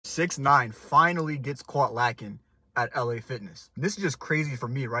6ix9ine finally gets caught lacking at LA Fitness. This is just crazy for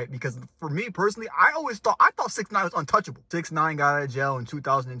me, right? Because for me personally, I thought 6ix9ine was untouchable. 6ix9ine got out of jail in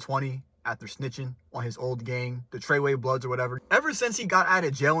 2020 after snitching on his old gang, the Treyway Bloods or whatever. Ever since he got out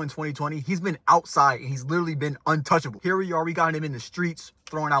of jail in 2020, he's been outside and he's literally been untouchable. Here we are, we got him in the streets,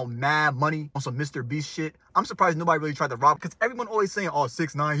 throwing out mad money on some Mr. Beast shit. I'm surprised nobody really tried to rob, because everyone always saying, oh,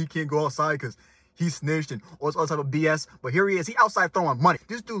 6ix9ine, he can't go outside because he snitched and all this other type of BS. But here he is, he outside throwing money.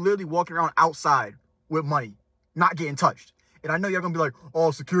 This dude literally walking around outside with money, not getting touched. And I know y'all gonna be like,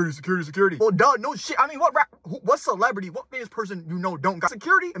 oh, security, security, security. Well, duh, no shit. I mean, what celebrity, what famous person you know don't got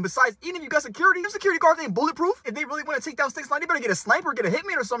security? And besides, even if you got security, if security guards ain't bulletproof, if they really want to take down 6ix9ine, they better get a sniper, get a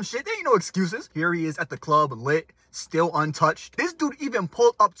hitman or some shit. There ain't no excuses. Here he is at the club, lit, still untouched. This dude even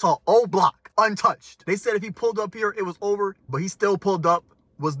pulled up to O Block, untouched. They said if he pulled up here, it was over, but he still pulled up,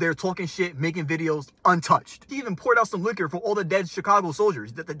 was there talking shit, making videos, untouched. He even poured out some liquor for all the dead Chicago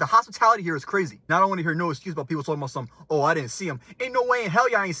soldiers. The hospitality here is crazy. Now, I don't want to hear no excuse about people talking about some, oh, I didn't see him. Ain't no way in hell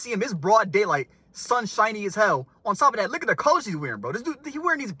y'all ain't see him. It's broad daylight, sun shiny as hell. On top of that, look at the colors he's wearing, bro. This dude, he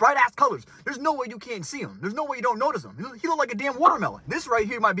wearing these bright ass colors. There's no way you can't see him. There's no way you don't notice him. He look like a damn watermelon. This right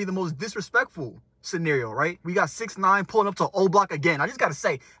here might be the most disrespectful scenario, right? We got 6ix9ine pulling up to O Block again. I just gotta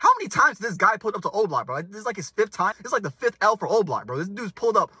say, how many times this guy pulled up to O Block, bro? This is like his 5th time. This is like the 5th L for O Block, bro. This dude's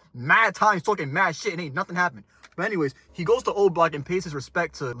pulled up mad times talking mad shit and ain't nothing happened. But anyways, he goes to O Block and pays his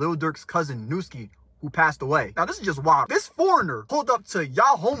respect to Lil Durk's cousin Newski, who passed away. Now, this is just wild. This foreigner pulled up to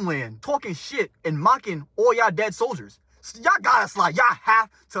y'all homeland talking shit and mocking all y'all dead soldiers. So y'all gotta slide. Y'all have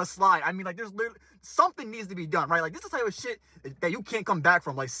to slide. I mean, like, there's literally something needs to be done, right? Like, this is the type of shit that you can't come back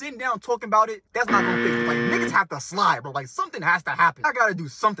from. Like, sitting down talking about it, that's not gonna fix it. Like, niggas have to slide, bro. Like, something has to happen. I gotta do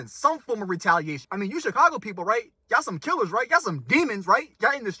something, some form of retaliation. I mean, you Chicago people, right? Y'all some killers, right? Y'all some demons, right?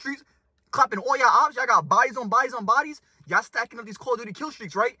 Y'all in the streets clapping all y'all ops. Y'all got bodies on bodies on bodies. Y'all stacking up these Call of Duty kill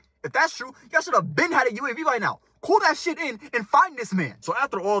streaks, right? If that's true, y'all should have been had a UAV by now. Call that shit in and find this man. So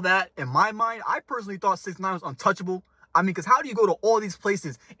after all that, in my mind, I personally thought 6ix9ine was untouchable. I mean, because how do you go to all these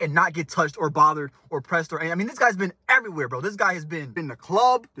places and not get touched or bothered or pressed or anything? I mean, this guy's been everywhere, bro. This guy has been in the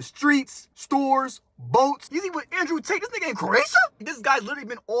club, the streets, stores, boats. He's even with Andrew Tate. This nigga in Croatia? This guy's literally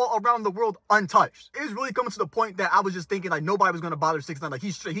been all around the world untouched. It was really coming to the point that I was just thinking, like, nobody was going to bother 6ix9ine. Like,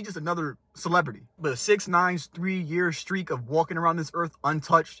 he's just another celebrity. But 6ix9ine's 3-year streak of walking around this earth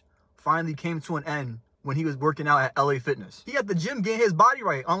untouched finally came to an end when he was working out at LA Fitness. He at the gym getting his body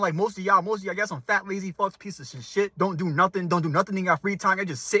right. Unlike most of y'all got some fat, lazy fucks, pieces of shit. Don't do nothing in your free time. You're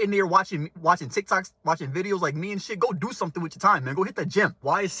just sitting there watching TikToks, watching videos like me and shit. Go do something with your time, man. Go hit the gym.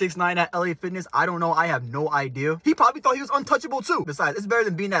 Why is 6ix9ine at LA Fitness? I don't know. I have no idea. He probably thought he was untouchable too. Besides, it's better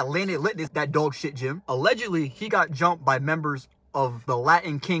than being at Landed Litness, that dog shit gym. Allegedly, he got jumped by members of the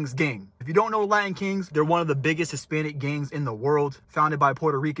Latin Kings gang. If you don't know Latin Kings, they're one of the biggest Hispanic gangs in the world, founded by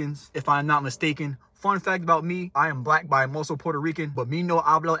Puerto Ricans, if I'm not mistaken. Fun fact about me, I am black, but I'm also Puerto Rican, but me no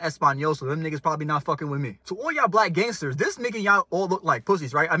hablo español, so them niggas probably not fucking with me. To all y'all black gangsters, this making y'all all look like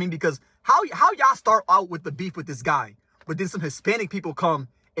pussies, right? I mean, because how y'all start out with the beef with this guy, but then some Hispanic people come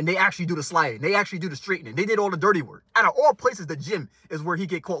and they actually do the sliding. They actually do the straightening. They did all the dirty work. Out of all places, the gym is where he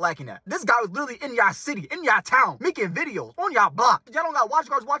get caught lacking at. This guy was literally in y'all city, in y'all town, making videos on y'all block. Y'all don't got watch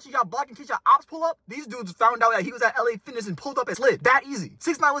guards watching y'all block in case y'all ops pull up. These dudes found out that he was at LA Fitness and pulled up and slid. That easy.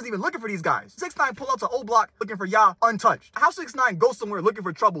 6ix9ine wasn't even looking for these guys. 6ix9ine pulled up to O Block looking for y'all untouched. How 6ix9ine goes somewhere looking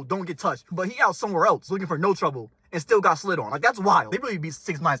for trouble, don't get touched, but he out somewhere else looking for no trouble and still got slid on? Like, that's wild. They really beat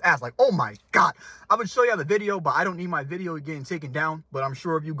 6ix9ine's ass. Like, oh my God. I would show y'all the video, but I don't need my video getting taken down. But I'm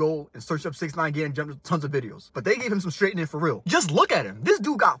sure if you go and search up 6ix9ine getting jumped, there's tons of videos. But they gave him some straightening for real. Just look at him. This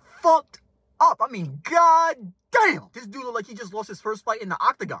dude got fucked up. I mean, God damn. This dude looked like he just lost his first fight in the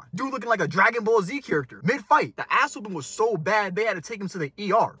octagon. Dude looking like a Dragon Ball Z character. Mid-fight, the ass whooping was so bad, they had to take him to the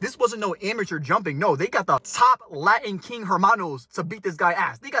ER. This wasn't no amateur jumping. No, they got the top Latin King hermanos to beat this guy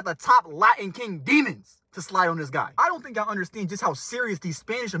ass. They got the top Latin King demons to slide on this guy. I don't think y'all understand just how serious these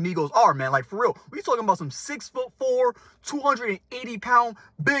Spanish amigos are, man. Like, for real. We talking about some 6'4", 280 pound,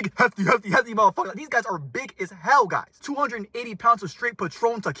 big, hefty motherfuckers. These guys are big as hell, guys. 280 pounds of straight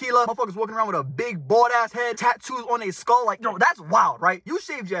Patron tequila. Motherfuckers walking around with a big bald ass head, tattoos on their skull. Like, yo, that's wild, right? You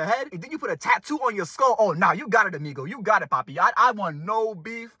shaved your head and then you put a tattoo on your skull. Oh, nah, you got it, amigo. You got it, papi. I want no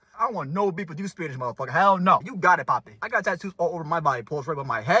beef. I want no beef with you Spanish motherfucker. Hell no. You got it, papi. I got tattoos all over my body, pulse right by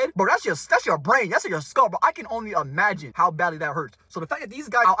my head. Bro, that's your brain. That's your skull, bro. I can only imagine how badly that hurts. So the fact that these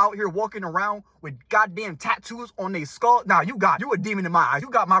guys are out here walking around with goddamn tattoos on their skull, nah, you a demon in my eyes. You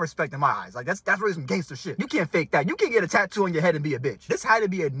got my respect in my eyes. Like, that's really some gangster shit. You can't fake that. You can't get a tattoo on your head and be a bitch. This had to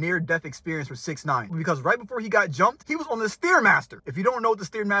be a near-death experience for 6ix9ine, because right before he got jumped, he was on the Stairmaster. If you don't know what the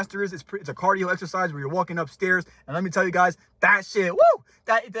Stairmaster is, it's a cardio exercise where you're walking upstairs. And let me tell you guys, that shit, woo!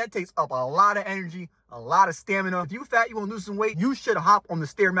 That takes up a lot of energy, a lot of stamina. If you fat, you want to lose some weight, you should hop on the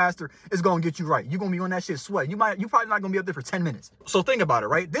Stairmaster. It's going to get you right. You're going to be on that shit sweat. You probably not going to be up there for 10 minutes. So think about it,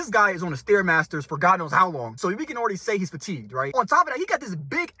 right? This guy is on the Stairmasters for God knows how long. So we can already say he's fatigued, right? On top of that, he got this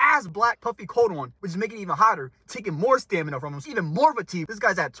big ass black puffy coat on, which is making it even hotter, taking more stamina from him. So even more fatigue. This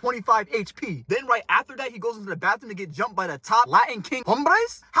guy's at 25 HP. Then right after that, he goes into the bathroom to get jumped by the top Latin king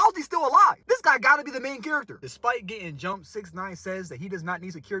hombres. How's he still alive? This guy got to be the main character. Despite getting jumped, 6ix9ine says that he does not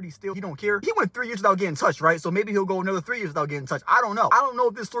need security still. He don't care. He went 3 years without getting touched, right? So maybe he'll go another 3 years without getting touched. I don't know. I don't know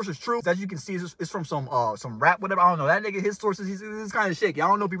if this source is true. As you can see, it's from some rap, whatever. I don't know. That nigga, his sources, he's kind of shaky. I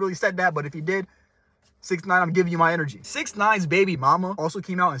don't know if he really said that, but if he did, 6ix9ine, I'm giving you my energy. 6ix9ine's baby mama also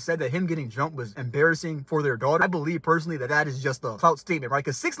came out and said that him getting jumped was embarrassing for their daughter. I believe personally that is just a clout statement, right?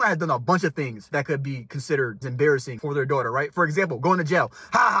 Because 6ix9ine has done a bunch of things that could be considered embarrassing for their daughter, right? For example, going to jail.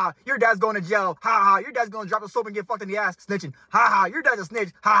 Ha ha, your dad's going to jail. Ha ha, your dad's going to drop the soap and get fucked in the ass. Snitching. Ha ha, your dad's a snitch.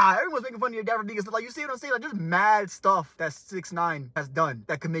 Ha ha, everyone's making fun of your dad for being a snitch. Like, you see what I'm saying? Like, there's mad stuff that 6ix9ine has done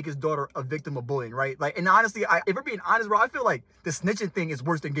that could make his daughter a victim of bullying, right? Like, and honestly, if we're being honest, bro, I feel like the snitching thing is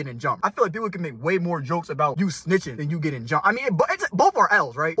worse than getting jumped. I feel like people can make way more jokes about you snitching than you getting jumped. I mean, it's both are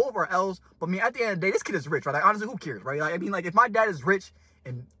L's, right? Both are L's. But I mean, at the end of the day, this kid is rich, right? Like, honestly, who cares, right? Like, I mean, like, if my dad is rich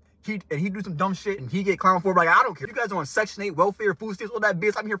and he do some dumb shit and he get clowned for it, like, I don't care. You guys are on Section 8, welfare, food stamps, all that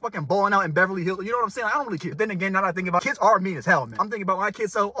bitch. I'm here fucking balling out in Beverly Hills. You know what I'm saying? Like, I don't really care. But then again, now that I think about it, kids are mean as hell, man. I'm thinking about my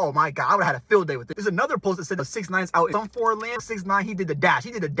kids, so, oh my God, I would have had a field day with it. There's another post that said that 6ix9ine's out in some foreign land. 6ix9ine, he did the dash. He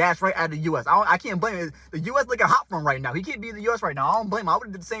did the dash right out of the U.S. I can't blame him. The U.S. looking hot for him right now. He can't be in the U.S. right now. I don't blame him. I would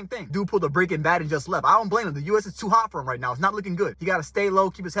have did the same thing. Dude pulled a Breaking Bad and just left. I don't blame him. The U.S. is too hot for him right now. It's not looking good. He got to stay low,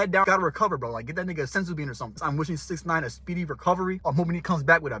 keep his head down, got to recover, bro. Like, get that nigga a sensu bean or something. I'm wishing 6ix9ine a speedy recovery. I'm hoping he comes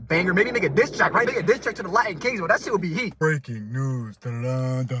back with a banger. Maybe make a diss track, right? Make a diss track to the Latin Kings, but that shit would be heat. Breaking news. Dun,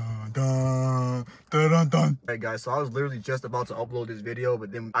 dun, dun, dun, dun. Alright guys, so I was literally just about to upload this video,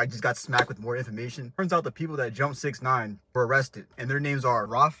 but then I just got smacked with more information. Turns out the people that jumped 6ix9ine were arrested, and their names are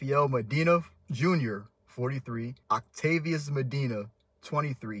Rafael Medina Jr., 43, Octavius Medina,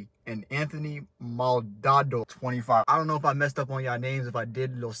 23, and Anthony Maldado, 25. I don't know if I messed up on y'all names. If I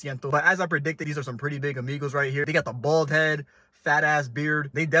did, lo siento. But as I predicted, these are some pretty big amigos right here. They got the bald head, fat ass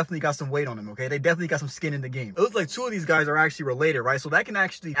beard. They definitely got some weight on them, okay? They definitely got some skin in the game. It looks like two of these guys are actually related, right? So that can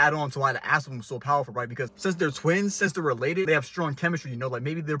actually add on to why the ass of them is so powerful, right? Because since they're twins, since they're related, they have strong chemistry, you know? Like,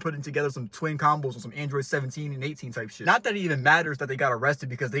 maybe they're putting together some twin combos or some Android 17 and 18 type shit. Not that it even matters that they got arrested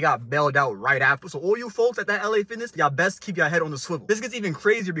because they got bailed out right after. So all you folks at that LA Fitness, y'all best keep your head on the swivel. This gets even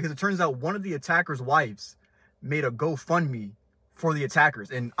crazier because it turns out one of the attackers' wives made a GoFundMe for the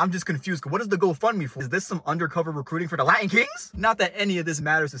attackers, and I'm just confused. What is the GoFundMe for? Is this some undercover recruiting for the Latin Kings? Not that any of this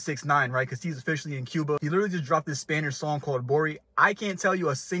matters to 6ix9ine, right? Because he's officially in Cuba. He literally just dropped this Spanish song called Bori. I can't tell you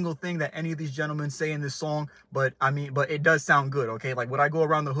a single thing that any of these gentlemen say in this song, but I mean, but it does sound good, okay? Like, would I go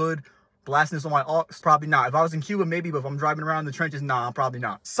around the hood blasting this on my aux? Probably not. If I was in Cuba, maybe, but if I'm driving around the trenches, nah, probably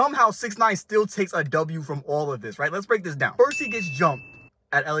not. Somehow 6ix9ine still takes a W from all of this, right? Let's break this down. First, he gets jumped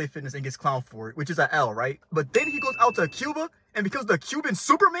at LA Fitness and gets clowned for it, which is an L, right? But then he goes out to Cuba and becomes the Cuban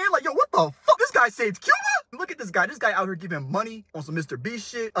Superman. Like, yo, what the fuck? This guy saved Cuba? Look at this guy. This guy out here giving money on some Mr.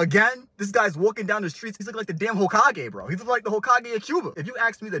 Beast shit. Again, this guy's walking down the streets. He's looking like the damn Hokage, bro. He's like the Hokage of Cuba. If you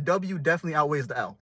ask me, the W definitely outweighs the L.